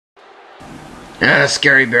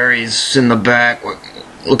Scary Barry's in the back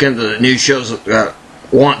looking at the new shows that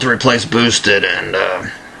want to replace Boosted, and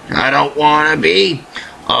I don't want to be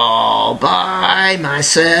all by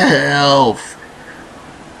myself.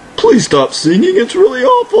 Please stop singing, it's really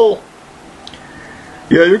awful.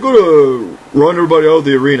 Yeah, you're gonna run everybody out of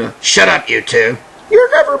the arena. Shut up, you two.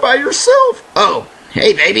 You're never by yourself. Oh,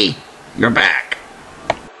 hey baby, you're back.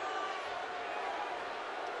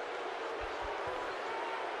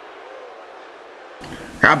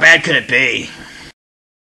 How bad could it be?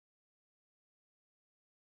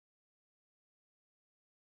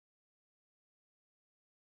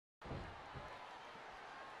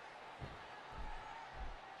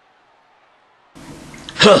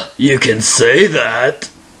 Huh, you can say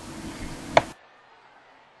that.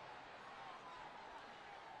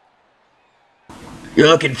 You're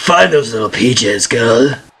looking fine, those little peaches,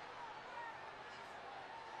 girl.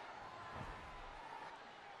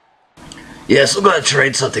 Yes, we're gonna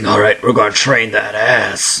train something, alright. We're gonna train that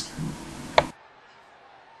ass.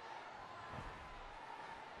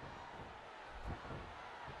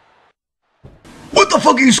 What the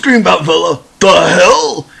fuck are you screaming about, fella? The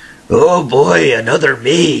hell? Oh boy, another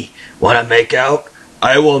me. Wanna make out?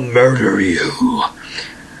 I will murder you. Oh,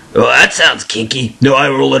 that sounds kinky. No, I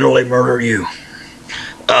will literally murder you.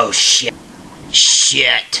 Oh shit.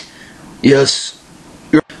 Shit. Yes.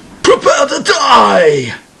 You're prepare to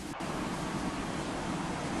die!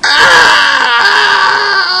 Ah!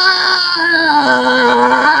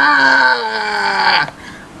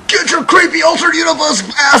 Get your creepy altered universe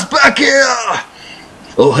ass back here!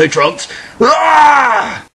 Oh, hey, Trunks.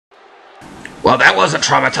 Ah! Well, that wasn't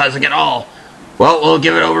traumatizing at all. Well, we'll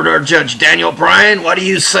give it over to our judge, Daniel Bryan. What do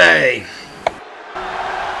you say?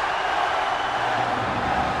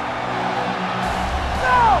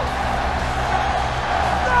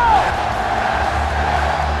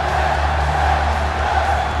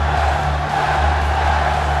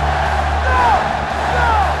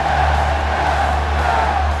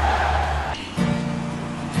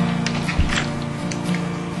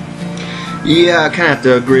 Yeah, I kind of have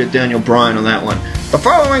to agree with Daniel Bryan on that one. The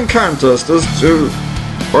following contest is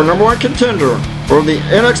for number one contender for the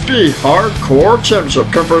NXB Hardcore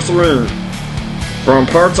Championship. Come first the ring. From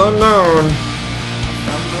parts unknown,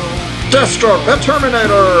 Deathstroke, the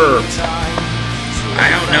Terminator. I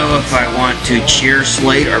don't know if I want to cheer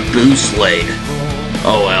Slade or boo Slade.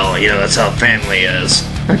 Oh well, you know, that's how family is.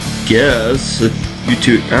 I guess if you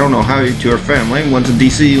two, I don't know how you two are family. One's in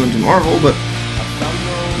DC, one's in Marvel, but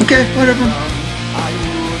okay, whatever.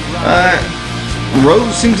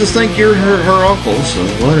 Rose seems to think you're her uncle, so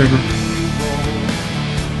whatever.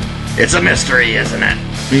 It's a mystery, isn't it?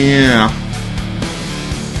 Yeah.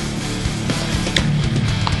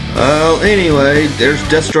 Well, anyway, there's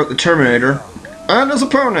Deathstroke the Terminator and his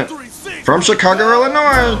opponent from Chicago,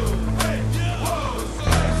 Illinois,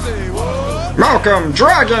 Malcolm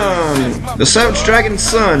Dragon, the Savage Dragon's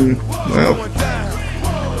son. Well,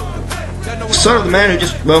 son of the man who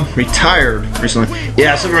just, well, retired recently.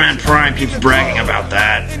 Yeah, Superman Prime keeps bragging about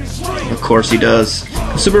that. Of course he does.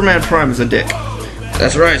 Superman Prime is a dick.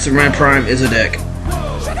 That's right, Superman Prime is a dick.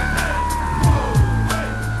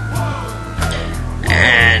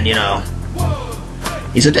 And, you know,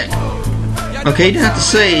 he's a dick. Okay, you didn't have to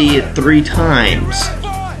say it 3 times.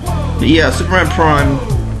 But yeah, Superman Prime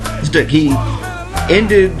is a dick. He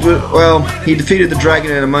ended, well, he defeated the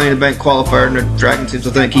Dragon in a Money in the Bank qualifier, and the Dragon seems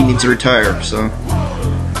to think he needs to retire, so.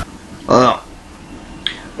 Well,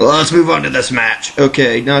 let's move on to this match.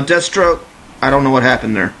 Okay, now Deathstroke, I don't know what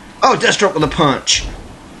happened there. Oh, Deathstroke with a punch.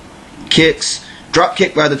 Kicks, drop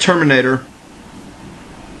kick by the Terminator.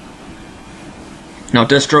 Now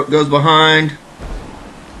Deathstroke goes behind.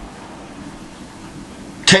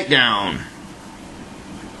 Takedown.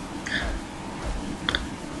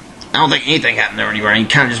 I don't think anything happened there anywhere. He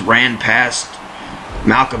kind of just ran past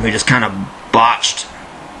Malcolm, who just kind of botched.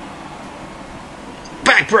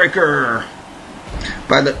 Backbreaker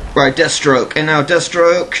by Deathstroke, and now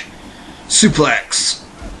Deathstroke suplex.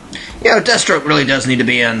 Yeah, Deathstroke really does need to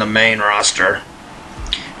be on the main roster.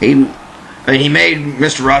 He made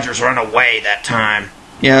Mr. Rogers run away that time.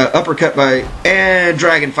 Yeah, uppercut and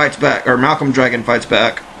Dragon fights back, or Malcolm Dragon fights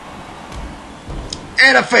back,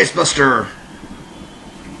 and a facebuster.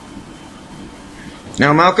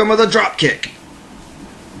 Now Malcolm with a drop kick.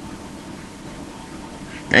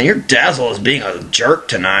 Man, your Dazzle is being a jerk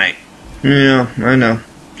tonight. Yeah, I know.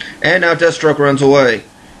 And now Deathstroke runs away.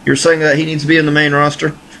 You're saying that he needs to be in the main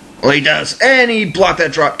roster? Well, he does. And he blocked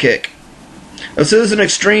that drop kick. This is an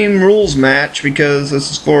Extreme Rules match because this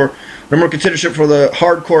is for number one contendership for the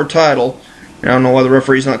hardcore title. I don't know why the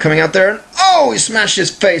referee's not coming out there. Oh, he smashed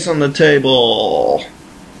his face on the table.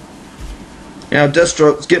 Now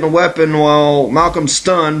Deathstroke's getting a weapon while Malcolm's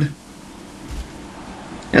stunned.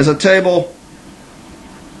 Has a table.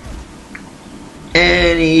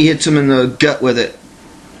 And he hits him in the gut with it.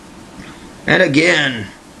 And again.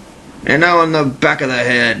 And now on the back of the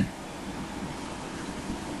head.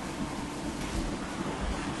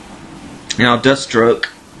 Now Deathstroke.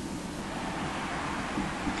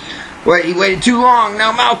 Wait, he waited too long.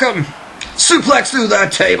 Now Malcolm. Suplex through the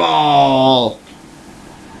table.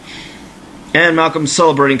 And Malcolm's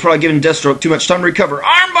celebrating, probably giving Deathstroke too much time to recover.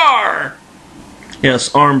 Armbar! Yes,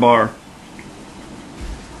 armbar.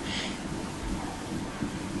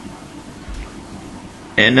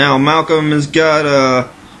 And now Malcolm has got a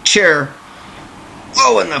chair.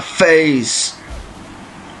 Oh, in the face.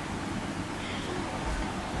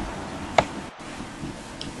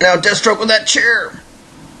 Now Deathstroke with that chair.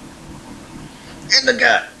 In the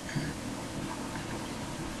gut.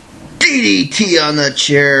 DDT on the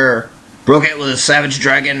chair. Broke it with a Savage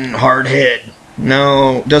Dragon hard hit.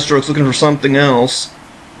 No, Deathstroke's looking for something else.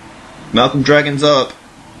 Malcolm Dragon's up.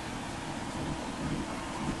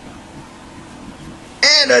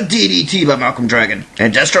 And a DDT by Malcolm Dragon.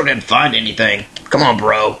 And Deathstroke didn't find anything. Come on,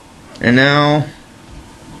 bro. And now...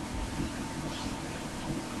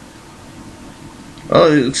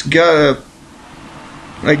 oh, it's got a...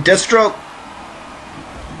 like Deathstroke.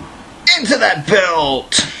 Into that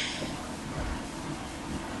belt.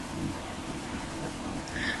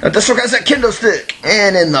 Now Deathstroke has that kendo stick.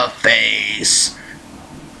 And in the face.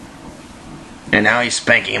 And now he's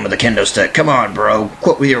spanking him with a kendo stick. Come on, bro.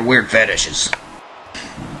 Quit with your weird fetishes.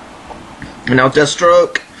 And now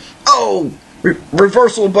Deathstroke. Oh!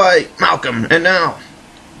 Reversal by Malcolm. And now...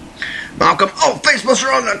 Malcolm. Oh,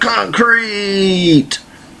 facebuster on the concrete.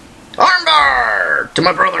 Armbar to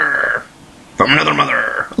my brother. From another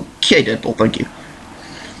mother. Okay, Deadpool, thank you.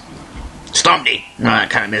 Stompy. No, I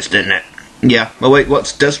kind of missed, didn't it? Yeah. Oh, wait,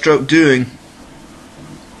 what's Deathstroke doing?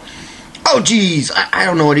 Oh, jeez. I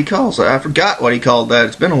don't know what he calls it. I forgot what he called that.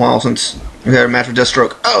 It's been a while since we had a match with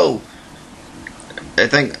Deathstroke. Oh! I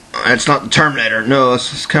think it's not the Terminator. No,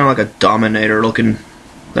 it's kind of like a Dominator looking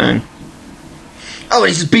thing. Oh, and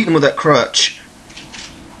he's just beating him with that crutch.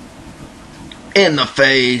 In the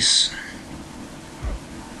face.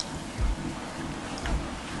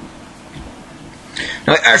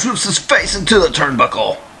 Now he air swoops his face into the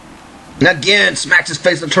turnbuckle. And again, smacks his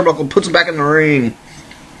face in the turnbuckle, puts him back in the ring.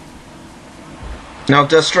 Now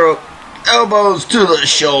Deathstroke, elbows to the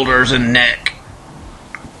shoulders and neck.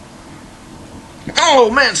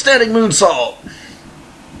 Oh man, standing moonsault.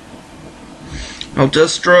 Now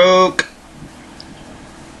Deathstroke,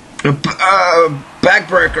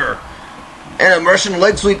 backbreaker, and a Russian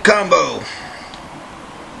leg sweep combo.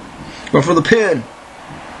 Go for the pin.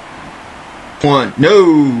 One,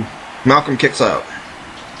 no. Malcolm kicks out.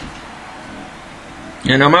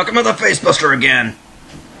 And now Malcolm with a facebuster again.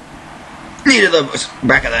 Knee to the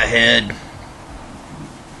back of the head.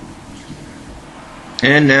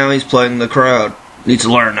 And now he's playing the crowd. Needs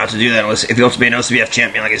to learn not to do that unless if he wants to be an OCBF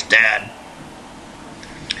champion like his dad.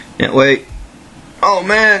 Can't wait. Oh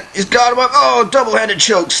man, he's got him up. Oh, double-headed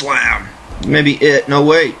choke slam. Maybe it. No,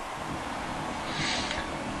 wait.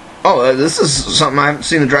 Oh, this is something I haven't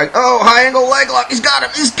seen the drag. Oh, high angle leg lock. He's got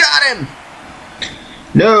him. He's got him.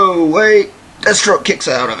 No, wait. Deathstroke kicks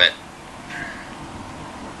out of it.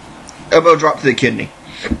 Elbow drop to the kidney.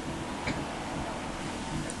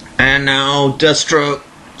 And now Deathstroke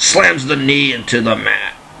slams the knee into the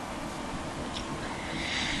mat.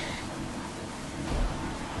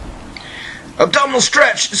 Abdominal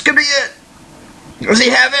stretch. This could be it. Does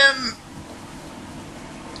he have him?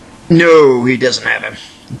 No, he doesn't have him.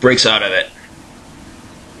 Breaks out of it.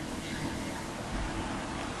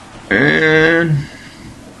 And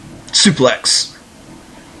suplex.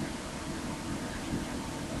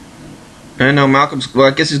 And now Malcolm's, well,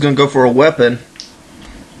 I guess he's going to go for a weapon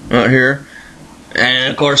out here.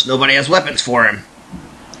 And of course, nobody has weapons for him.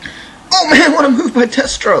 Oh man, what a move by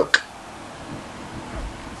Deathstroke.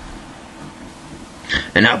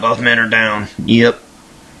 And now both men are down. Yep.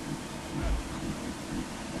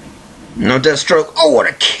 No Deathstroke. Oh, what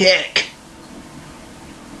a kick.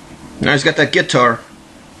 Now he's got that guitar.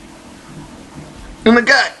 In the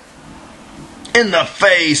gut. In the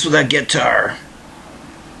face with that guitar.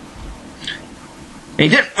 And he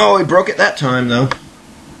didn't. Oh, he broke it that time, though.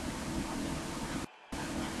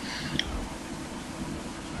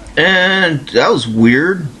 And that was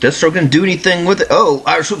weird. Deathstroke didn't do anything with it. Oh,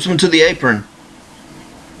 Irish whips him to the apron.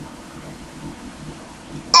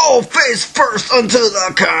 Oh, face first onto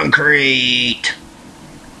the concrete.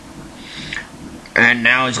 And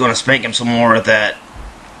now he's going to spank him some more with that.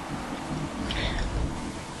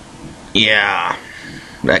 Yeah.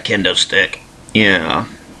 That kendo stick. Yeah.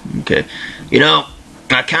 Okay. You know,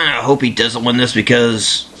 I kind of hope he doesn't win this because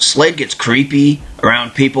Slade gets creepy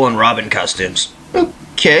around people in Robin costumes.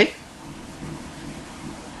 Okay.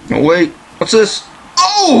 Oh, wait. What's this?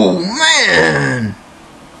 Oh, man!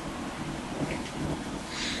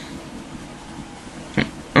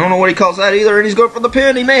 I don't know what he calls that either, and he's going for the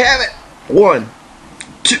pin. He may have it. 1,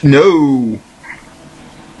 2, no.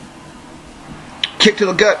 Kick to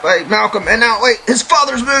the gut by Malcolm, and now, wait, his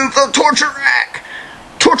father's move, the torture rack.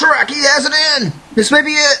 Torture rack, he has it in. This may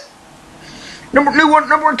be it. Number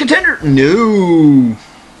one contender. No.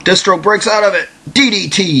 Deathstroke breaks out of it.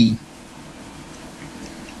 DDT.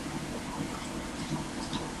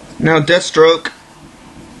 Now Deathstroke.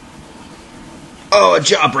 Oh, a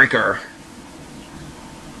jawbreaker.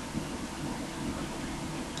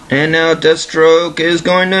 And now Deathstroke is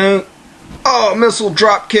going to... Oh, missile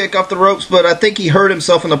drop kick off the ropes, but I think he hurt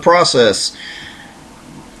himself in the process.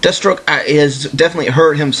 Deathstroke has definitely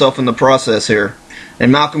hurt himself in the process here.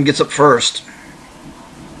 And Malcolm gets up first.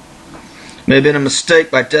 May have been a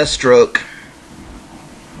mistake by Deathstroke.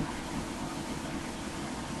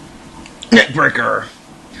 Neckbreaker.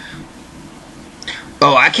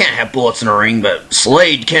 Oh, I can't have bullets in the ring, but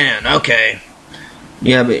Slade can. Okay.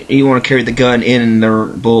 Yeah, but you want to carry the gun in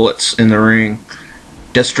the bullets in the ring.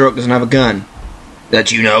 Deathstroke doesn't have a gun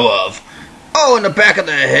that you know of. Oh, in the back of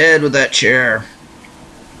the head with that chair.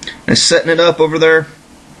 And setting it up over there.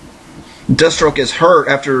 Deathstroke is hurt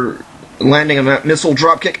after landing on that missile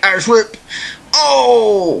dropkick Irish whip.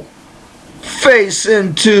 Oh! Face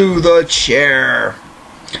into the chair.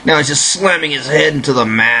 Now he's just slamming his head into the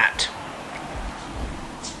mat.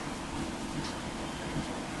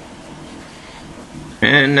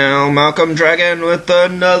 And now Malcolm Dragon with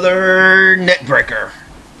another neckbreaker.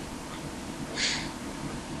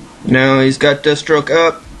 Now he's got Deathstroke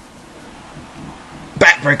up.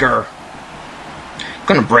 Backbreaker.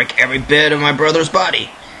 Gonna break every bit of my brother's body.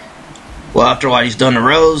 Well, after what he's done to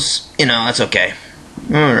Rose, you know, that's okay.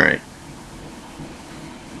 Alright.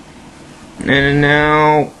 And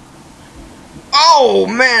now... Oh,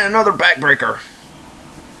 man, another backbreaker.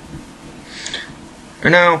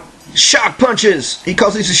 And now... Shock punches! He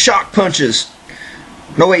calls these shock punches.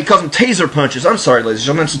 No, wait, he calls them taser punches. I'm sorry, ladies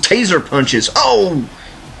and gentlemen, it's taser punches. Oh!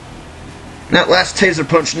 That last taser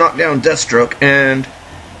punch knocked down Deathstroke, and...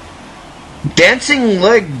 Dancing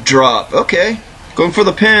leg drop. Okay. Going for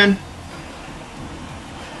the pin.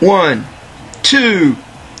 1, 2,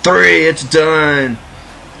 3. It's done.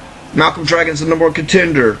 Malcolm Dragon's the #1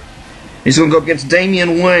 contender. He's going to go up against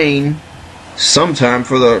Damian Wayne sometime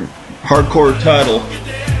for the hardcore title.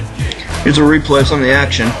 Here's a replay of some of the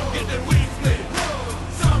action.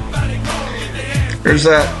 There's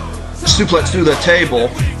that suplex through the table.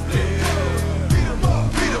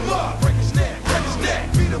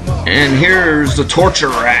 And here's the torture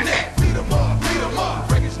rack.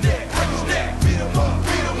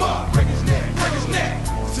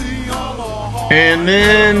 And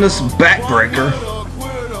then this backbreaker.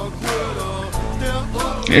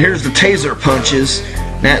 And here's the taser punches.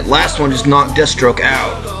 That last one just knocked Deathstroke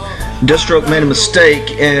out. Deathstroke made a mistake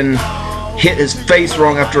and hit his face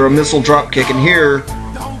wrong after a missile drop kick. And here,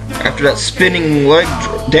 after that spinning leg,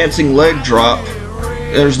 dancing leg drop,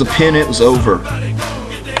 there's the pin. It was over.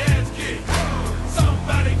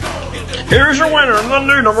 Here's your winner and the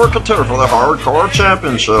new #1 contender for the Hardcore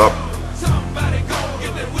Championship,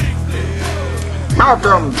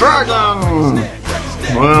 Malcolm Dragon.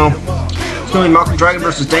 Well, it's going to be Malcolm Dragon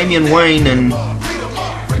versus Damian Wayne, and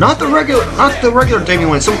not the regular Damian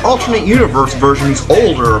Wayne, some alternate universe version. He's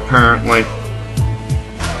older, apparently.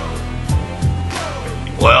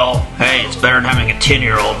 Well, hey, it's better than having a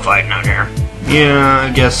 10-year-old fighting out here. Yeah,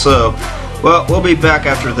 I guess so. Well, we'll be back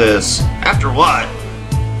after this. After what?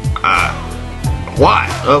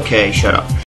 What? Okay, shut up.